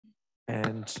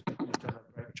And you've done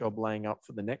a great job laying up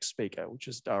for the next speaker, which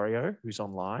is Dario, who's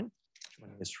online,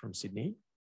 joining us from Sydney.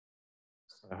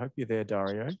 So I hope you're there,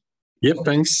 Dario. Yep,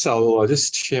 thanks. I'll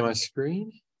just share my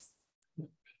screen.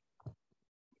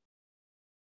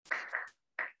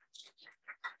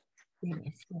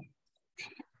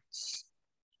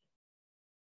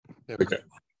 There we go.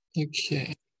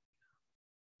 Okay.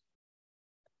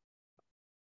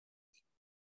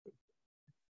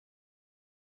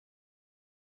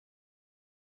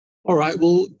 All right,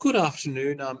 well, good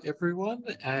afternoon, everyone.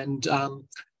 And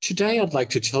today I'd like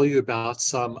to tell you about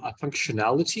some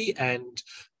functionality and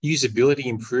usability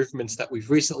improvements that we've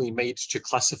recently made to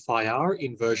ClassifyR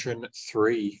in version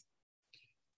 3.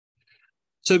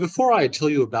 So before I tell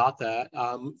you about that,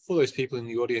 for those people in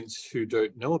the audience who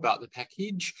don't know about the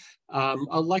package,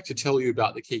 I'd like to tell you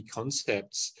about the key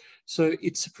concepts. So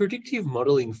it's a predictive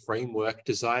modeling framework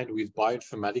designed with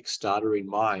bioinformatics data in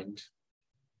mind.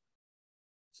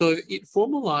 So it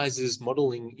formalizes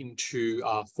modeling into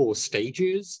 4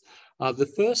 stages. The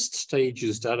first stage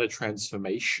is data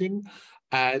transformation.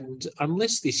 And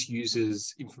unless this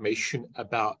uses information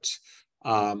about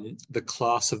the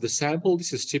class of the sample,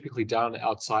 this is typically done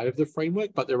outside of the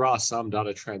framework, but there are some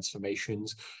data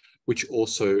transformations which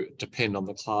also depend on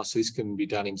the class. So this can be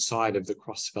done inside of the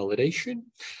cross-validation.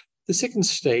 The second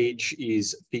stage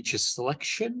is feature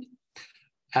selection.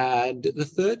 And the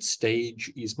third stage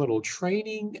is model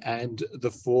training, and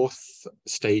the fourth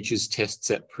stage is test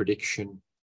set prediction.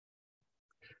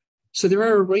 So there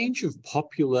are a range of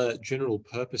popular general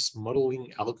purpose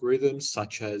modeling algorithms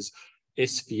such as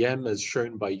SVM as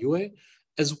shown by Yue,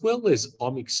 as well as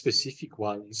omics specific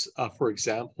ones. For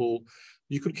example,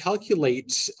 you could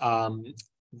calculate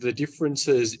the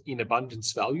differences in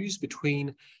abundance values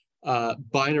between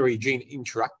binary gene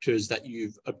interactors that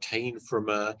you've obtained from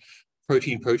a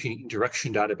protein-protein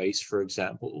interaction database, for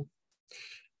example.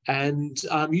 And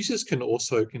users can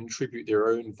also contribute their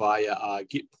own via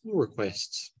Git pull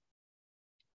requests.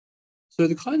 So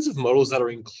the kinds of models that are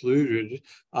included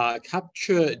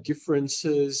capture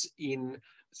differences in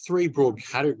 3 broad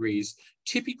categories.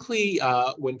 Typically,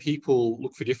 when people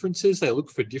look for differences, they look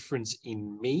for difference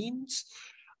in means.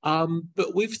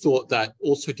 But we've thought that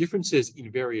also differences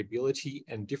in variability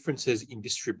and differences in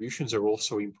distributions are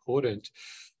also important.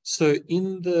 So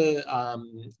in the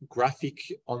graphic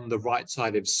on the right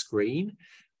side of screen,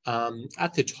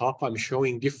 at the top, I'm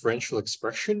showing differential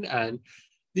expression, and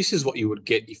this is what you would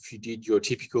get if you did your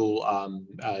typical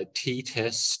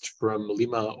t-test from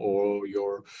Limma or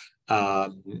your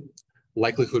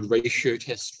likelihood ratio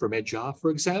test from EdgeR,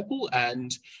 for example.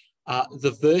 And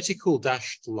the vertical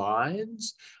dashed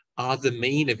lines are the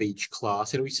mean of each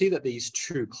class. And we see that these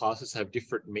 2 classes have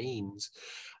different means.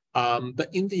 But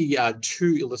in the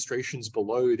 2 illustrations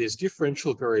below, there's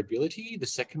differential variability, the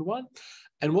second one.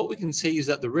 And what we can see is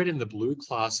that the red and the blue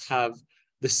class have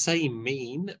the same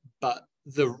mean, but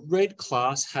the red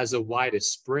class has a wider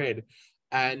spread.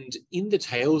 And in the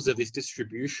tails of this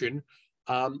distribution,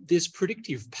 there's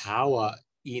predictive power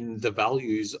in the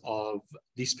values of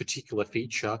this particular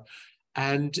feature.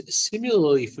 And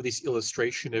similarly, for this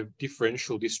illustration of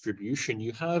differential distribution,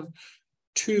 you have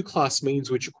 2 class means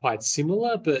which are quite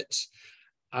similar, but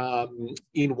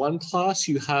in one class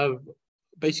you have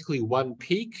basically 1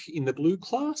 peak in the blue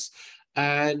class,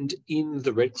 and in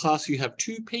the red class you have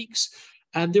 2 peaks.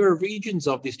 And there are regions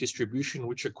of this distribution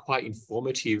which are quite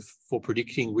informative for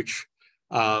predicting which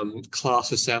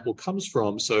class a sample comes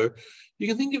from. So you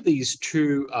can think of these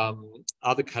 2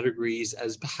 other categories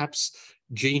as perhaps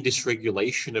gene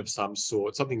dysregulation of some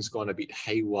sort. Something's gone a bit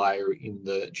haywire in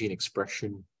the gene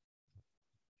expression.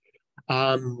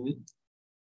 After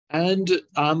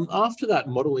that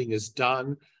modeling is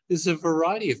done, there's a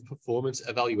variety of performance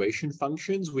evaluation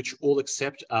functions which all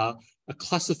accept a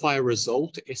classifier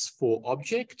result S4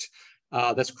 object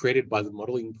that's created by the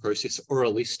modeling process or a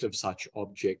list of such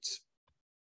objects.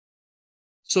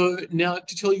 So now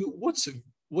to tell you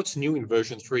what's new in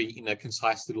version 3 in a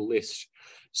concise little list.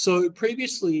 So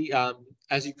previously,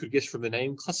 as you could guess from the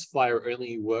name, classifier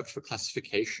only worked for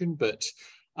classification, but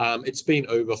it's been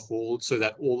overhauled so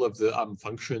that all of the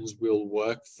functions will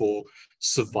work for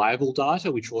survival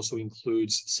data, which also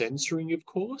includes censoring, of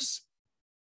course.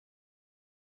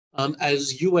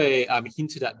 As Yue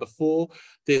hinted at before,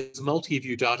 there's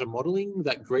multi-view data modeling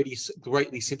that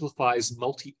greatly simplifies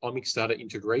multi-omics data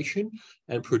integration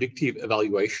and predictive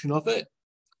evaluation of it.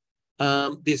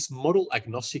 There's model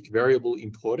agnostic variable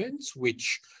importance,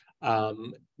 which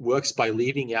works by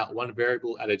leaving out one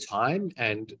variable at a time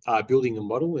and building a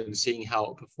model and seeing how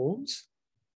it performs.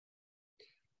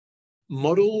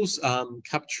 Models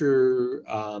capture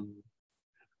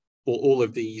all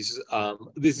of these,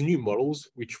 there's new models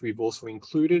which we've also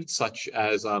included, such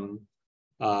as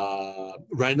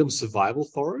random survival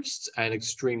forests and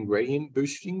extreme gradient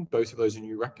boosting. Both of those are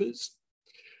new wrappers.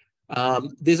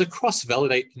 There's a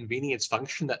cross-validate convenience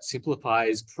function that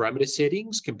simplifies parameter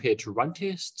settings compared to run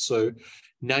tests. So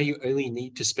now you only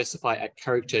need to specify a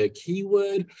character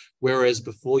keyword, whereas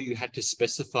before you had to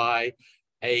specify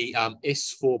a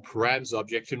S4 params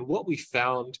object. And what we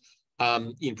found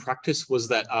in practice was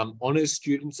that honors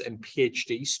students and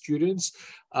PhD students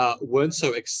weren't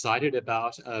so excited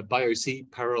about a BioC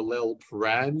parallel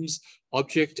params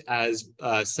object as,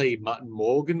 say, Martin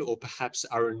Morgan or perhaps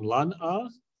Aaron Lunn are.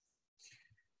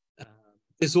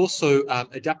 There's also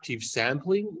adaptive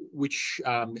sampling, which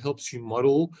helps you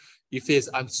model if there's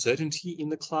uncertainty in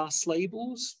the class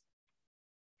labels.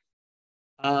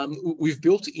 We've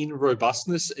built in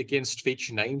robustness against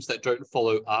feature names that don't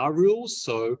follow R rules.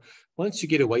 So once you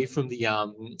get away from the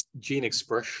gene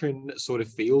expression sort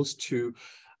of fields to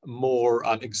more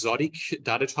exotic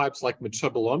data types like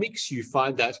metabolomics, you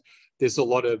find that there's a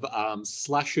lot of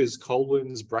slashes,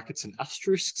 colons, brackets, and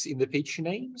asterisks in the feature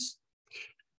names.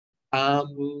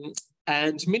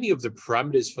 And many of the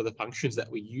parameters for the functions that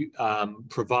we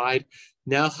provide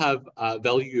now have a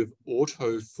value of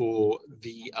auto for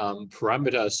the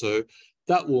parameter. So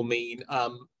that will mean, I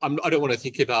don't want to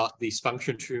think about this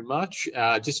function too much.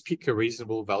 Just pick a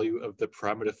reasonable value of the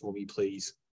parameter for me,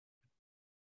 please.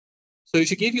 So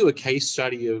to give you a case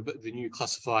study of the new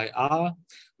ClassifyR,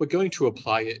 we're going to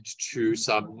apply it to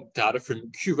some data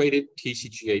from curated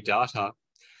TCGA data.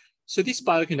 So this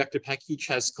Bioconductor package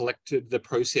has collected the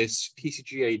processed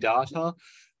TCGA data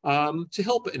to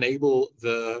help enable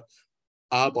the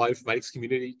R bioinformatics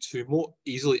community to more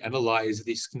easily analyze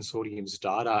this consortium's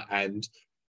data. And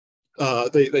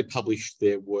they published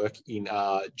their work in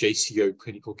JCO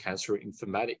Clinical Cancer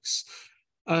Informatics.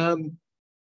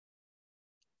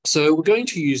 So we're going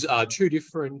to use two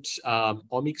different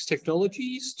omics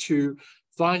technologies to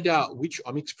find out which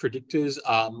omics predictors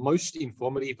are most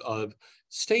informative of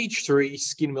stage 3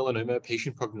 skin melanoma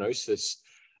patient prognosis.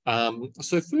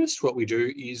 So first, what we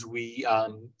do is we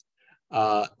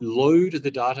load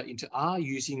the data into R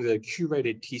using the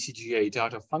curated TCGA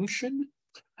data function,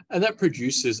 and that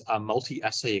produces a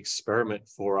multi-assay experiment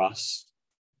for us.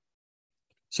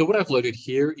 So what I've loaded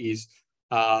here is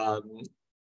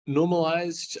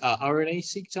normalized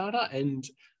RNA-seq data and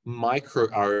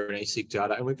microRNA-seq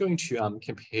data, and we're going to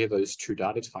compare those two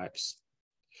data types.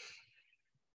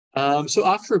 So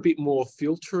after a bit more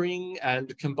filtering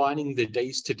and combining the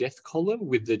days to death column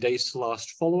with the days to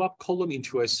last follow-up column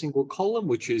into a single column,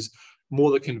 which is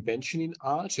more the convention in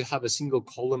R to have a single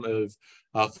column of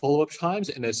follow-up times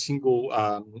and a single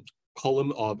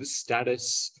column of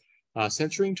status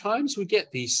censoring times, we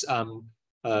get this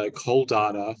cold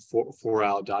data for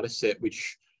our data set,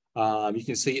 which you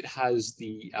can see it has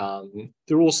the,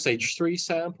 they're all stage 3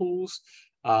 samples.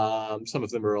 Some of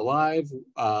them are alive,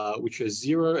 which is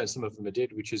 0, and some of them are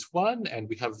dead, which is 1, and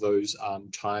we have those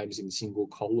times in single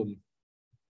column.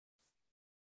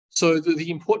 So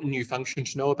the important new function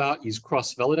to know about is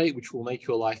cross-validate, which will make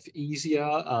your life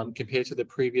easier compared to the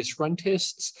previous run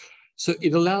tests. So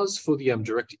it allows for the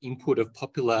direct input of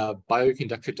popular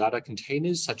bioconductor data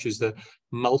containers, such as the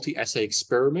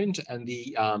MultiAssayExperiment and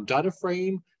the data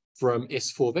frame from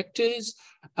S4 vectors,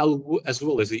 as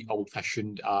well as the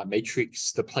old-fashioned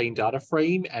matrix, the plain data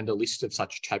frame, and a list of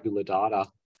such tabular data.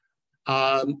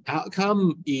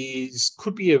 Outcome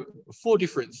could be 4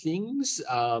 different things.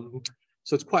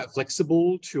 So it's quite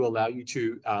flexible to allow you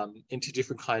to enter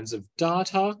different kinds of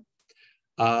data.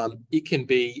 It can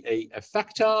be a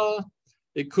factor.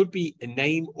 It could be a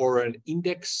name or an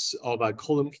index of a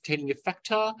column containing a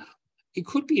factor. It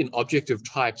could be an object of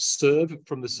type serve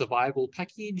from the survival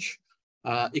package.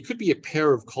 It could be a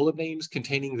pair of column names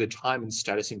containing the time and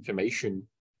status information.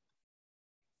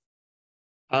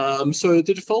 So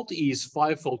the default is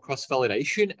 5-fold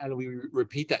cross-validation, and we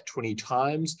repeat that 20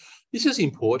 times. This is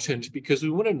important because we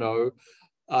want to know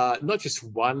not just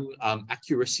one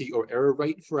accuracy or error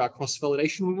rate for our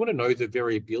cross-validation. We want to know the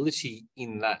variability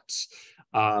in that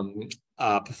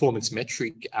performance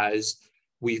metric as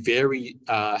we vary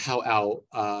how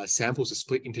our samples are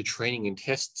split into training and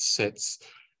test sets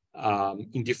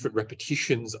in different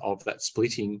repetitions of that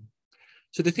splitting.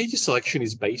 So the feature selection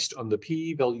is based on the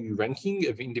p-value ranking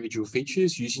of individual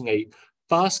features using a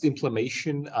fast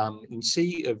implementation in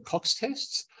C of Cox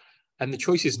tests. And the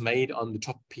choice is made on the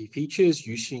top P features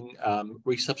using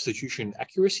resubstitution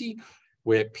accuracy,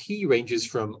 where P ranges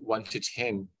from 1 to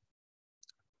 10.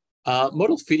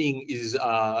 Model fitting is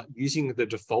using the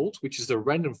default, which is the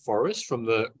random forest from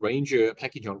the Ranger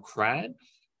package on CRAN.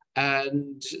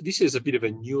 And this is a bit of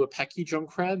a newer package on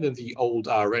CRAN than the old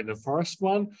random forest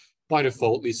one. By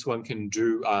default, this one can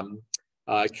do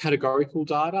categorical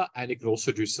data, and it can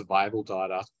also do survival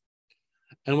data.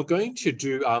 And we're going to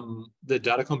do the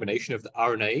data combination of the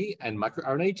RNA and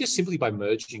microRNA just simply by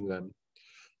merging them.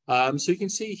 So you can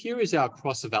see here is our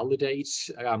cross-validate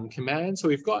command. So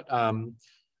we've got our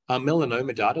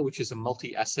melanoma data, which is a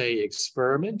multi-assay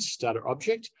experiment data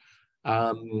object.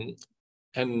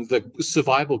 And the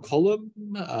survival column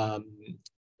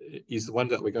is the one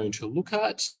that we're going to look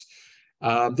at.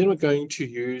 Then we're going to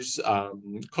use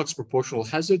Cox proportional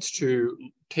hazards to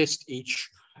test each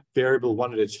variable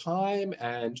one at a time.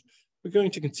 And we're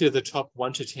going to consider the top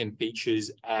 1 to 10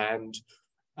 features and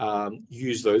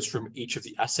use those from each of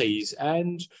the assays.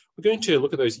 And we're going to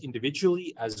look at those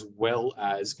individually as well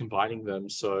as combining them.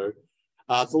 So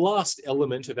the last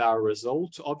element of our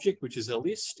result object, which is a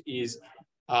list, is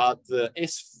the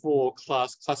S4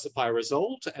 class classifier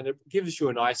result, and it gives you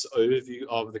a nice overview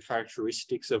of the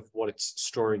characteristics of what it's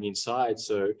storing inside.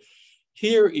 So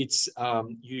here it's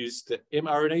used the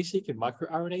mRNA-seq and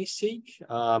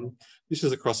microRNA-seq. This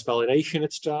is the cross-validation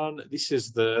it's done. This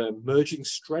is the merging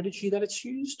strategy that it's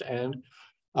used, and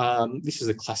this is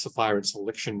the classifier and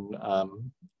selection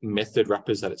method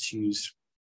wrappers that it's used.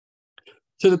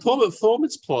 So the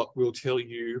performance plot will tell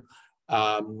you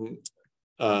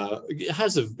it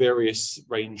has a various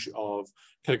range of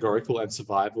categorical and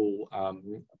survival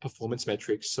performance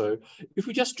metrics. So if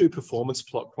we just do performance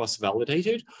plot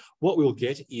cross-validated, what we'll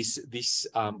get is this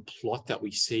plot that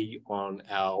we see on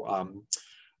our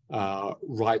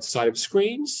right side of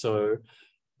screen. So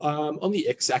on the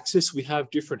x-axis, we have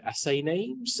different assay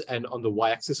names, and on the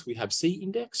y-axis, we have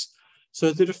C-index.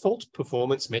 So the default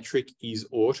performance metric is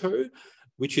auto,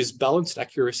 which is balanced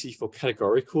accuracy for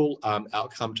categorical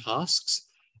outcome tasks,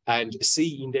 and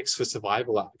C-index for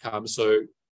survival outcomes. So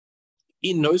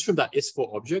it knows from that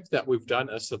S4 object that we've done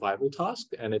a survival task,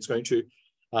 and it's going to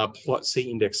plot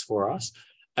C-index for us.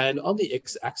 And on the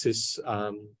x-axis,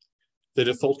 the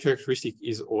default characteristic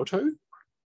is auto,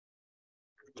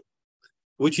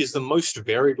 which is the most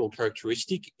variable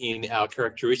characteristic in our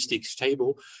characteristics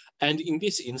table. And in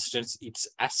this instance, it's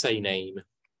assay name.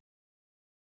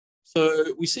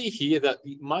 So we see here that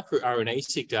the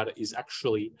microRNA-seq data is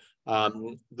actually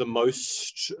the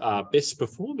most best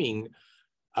performing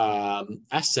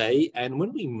assay. And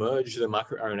when we merge the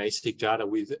microRNA-seq data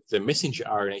with the messenger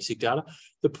RNA-seq data,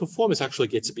 the performance actually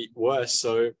gets a bit worse.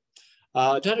 So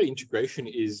data integration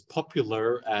is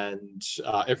popular and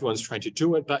everyone's trying to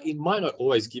do it, but it might not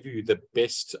always give you the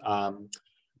best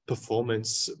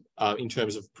performance in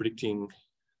terms of predicting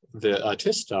the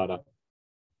test data.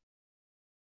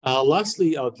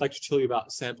 Lastly, I would like to tell you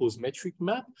about samples metric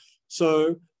map.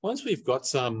 So once we've got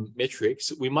some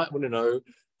metrics, we might want to know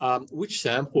which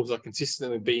samples are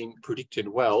consistently being predicted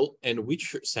well and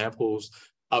which samples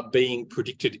are being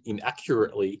predicted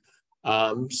inaccurately.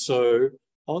 So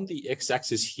on the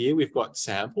x-axis here, we've got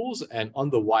samples, and on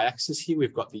the y-axis here,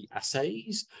 we've got the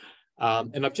assays.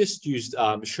 And I've just used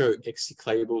show x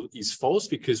label is false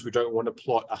because we don't want to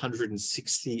plot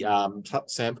 160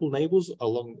 sample labels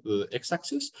along the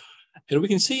x-axis. And we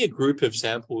can see a group of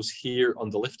samples here on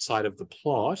the left side of the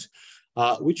plot,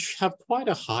 which have quite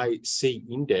a high C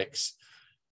index,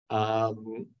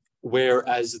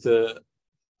 whereas the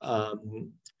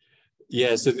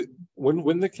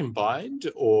when they're combined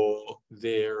or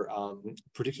they're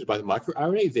predicted by the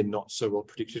microRNA, they're not so well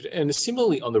predicted. And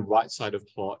similarly, on the right side of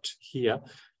plot here,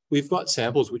 we've got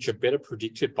samples which are better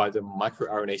predicted by the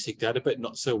microRNA-seq data, but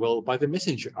not so well by the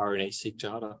messenger RNA-seq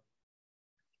data.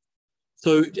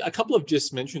 So a couple of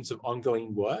just mentions of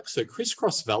ongoing work. So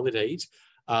crisscross validate.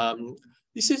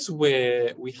 This is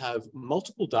where we have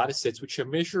multiple data sets which are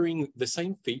measuring the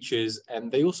same features,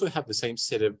 and they also have the same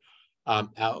set of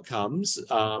outcomes,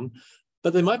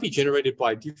 but they might be generated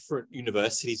by different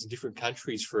universities in different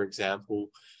countries, for example.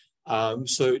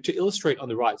 So to illustrate on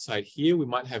the right side here, we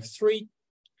might have 3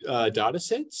 data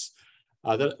sets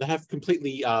that have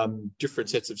completely different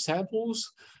sets of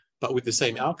samples, but with the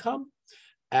same outcome.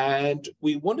 And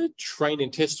we want to train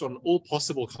and test on all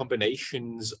possible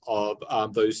combinations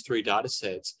of those 3 data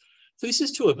sets. So this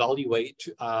is to evaluate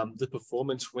the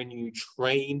performance when you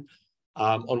train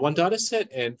on one data set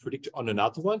and predict on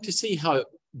another one to see how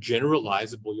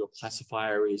generalizable your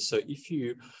classifier is. So if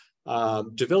you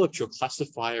developed your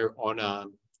classifier on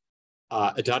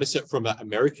a data set from an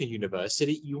American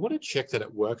university, you want to check that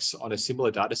it works on a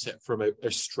similar data set from an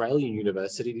Australian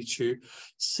university to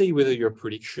see whether your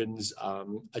predictions are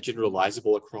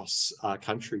generalizable across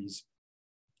countries.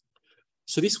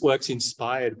 So this work's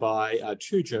inspired by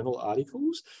two journal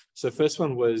articles. So the first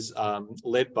one was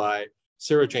led by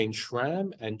Sarah Jane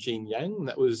Schramm and Jean Yang, and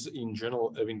that was in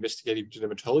Journal of Investigative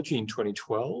Dermatology in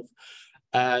 2012.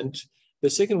 And the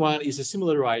second one is a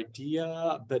similar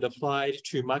idea, but applied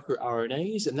to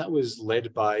microRNAs, and that was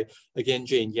led by, again,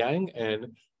 Jean Yang and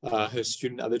her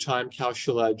student at the time,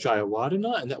 Kaushila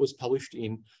Jayawardena, and that was published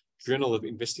in Journal of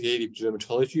Investigative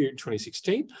Dermatology in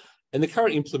 2016. And the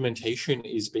current implementation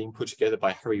is being put together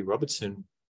by Harry Robertson.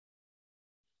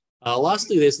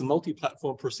 Lastly, there's the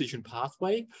multi-platform precision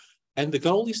pathway. And the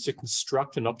goal is to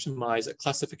construct and optimize a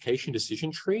classification decision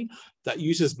tree that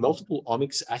uses multiple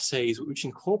omics assays which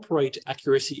incorporate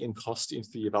accuracy and cost into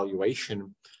the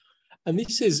evaluation. And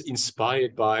this is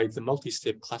inspired by the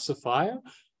multi-step classifier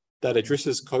that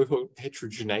addresses cohort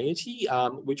heterogeneity,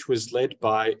 which was led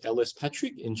by Ellis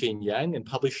Patrick and Jean Yang and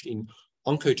published in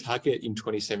OncoTarget in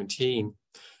 2017.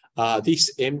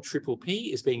 This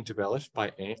MPPP is being developed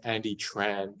by Andy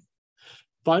Tran.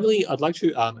 Finally, I'd like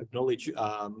to acknowledge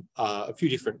a few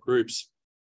different groups.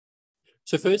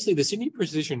 So firstly, the Sydney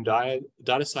Precision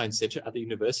Data Science Centre at the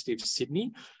University of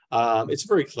Sydney. It's a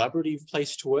very collaborative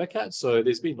place to work at. So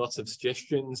there's been lots of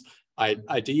suggestions,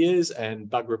 ideas and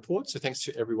bug reports. So thanks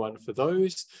to everyone for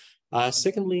those.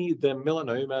 Secondly, the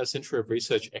Melanoma Centre of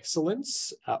Research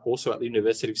Excellence, also at the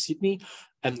University of Sydney,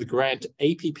 and the grant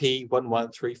APP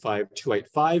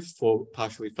 1135285 for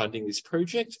partially funding this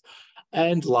project.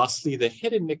 And lastly, the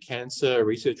Head and Neck Cancer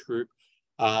Research Group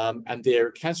and their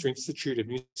Cancer Institute of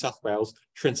New South Wales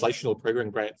Translational Program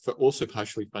Grant for also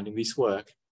partially funding this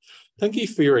work. Thank you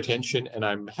for your attention, and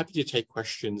I'm happy to take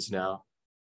questions now.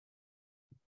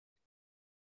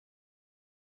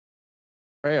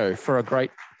 Dario, for a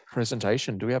great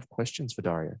presentation, do we have questions for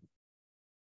Dario?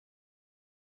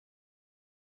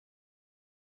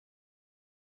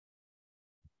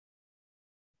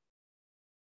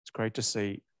 It's great to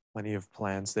see plenty of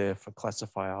plans there for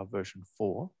ClassifyR version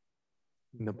 4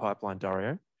 in the pipeline,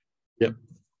 Dario. Yep.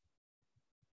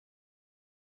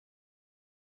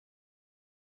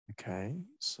 Okay,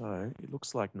 so it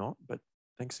looks like not, but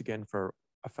thanks again for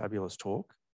a fabulous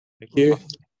talk. Thank you.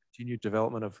 Continued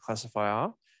development of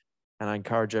ClassifyR, and I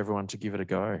encourage everyone to give it a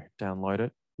go, download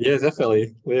it. Yeah,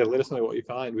 definitely. Yeah, let us know what you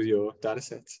find with your data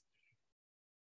sets.